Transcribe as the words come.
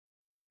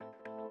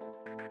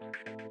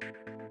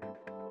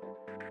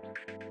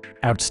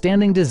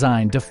Outstanding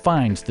design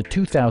defines the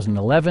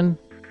 2011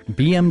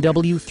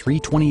 BMW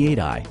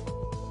 328i.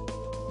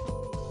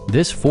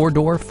 This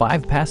four-door,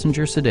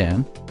 five-passenger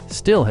sedan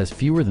still has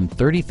fewer than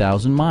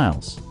 30,000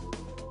 miles.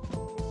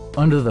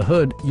 Under the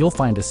hood, you'll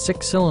find a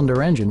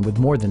six-cylinder engine with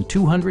more than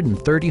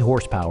 230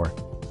 horsepower.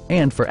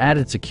 And for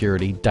added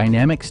security,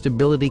 dynamic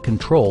stability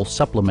control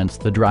supplements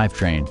the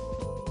drivetrain.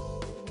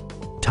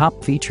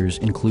 Top features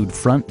include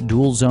front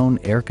dual-zone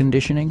air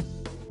conditioning,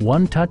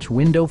 one-touch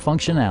window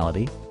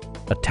functionality,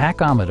 a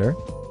tachometer,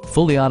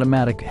 fully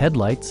automatic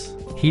headlights,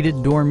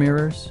 heated door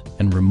mirrors,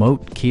 and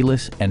remote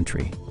keyless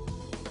entry.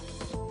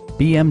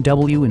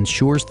 BMW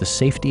ensures the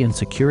safety and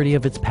security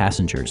of its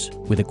passengers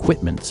with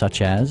equipment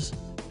such as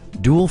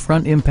dual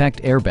front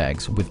impact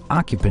airbags with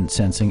occupant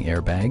sensing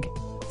airbag,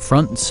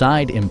 front and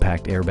side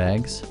impact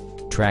airbags,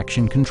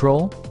 traction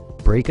control,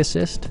 brake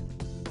assist,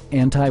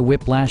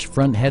 anti-whiplash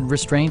front head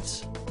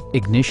restraints,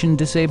 ignition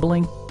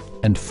disabling,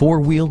 and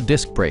four-wheel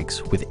disc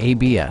brakes with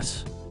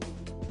ABS.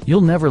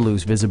 You'll never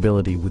lose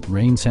visibility with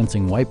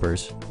rain-sensing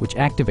wipers, which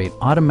activate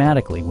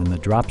automatically when the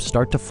drops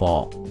start to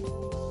fall.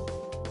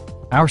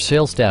 Our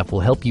sales staff will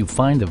help you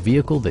find the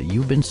vehicle that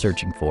you've been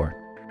searching for.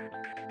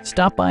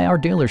 Stop by our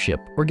dealership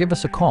or give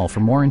us a call for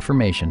more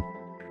information.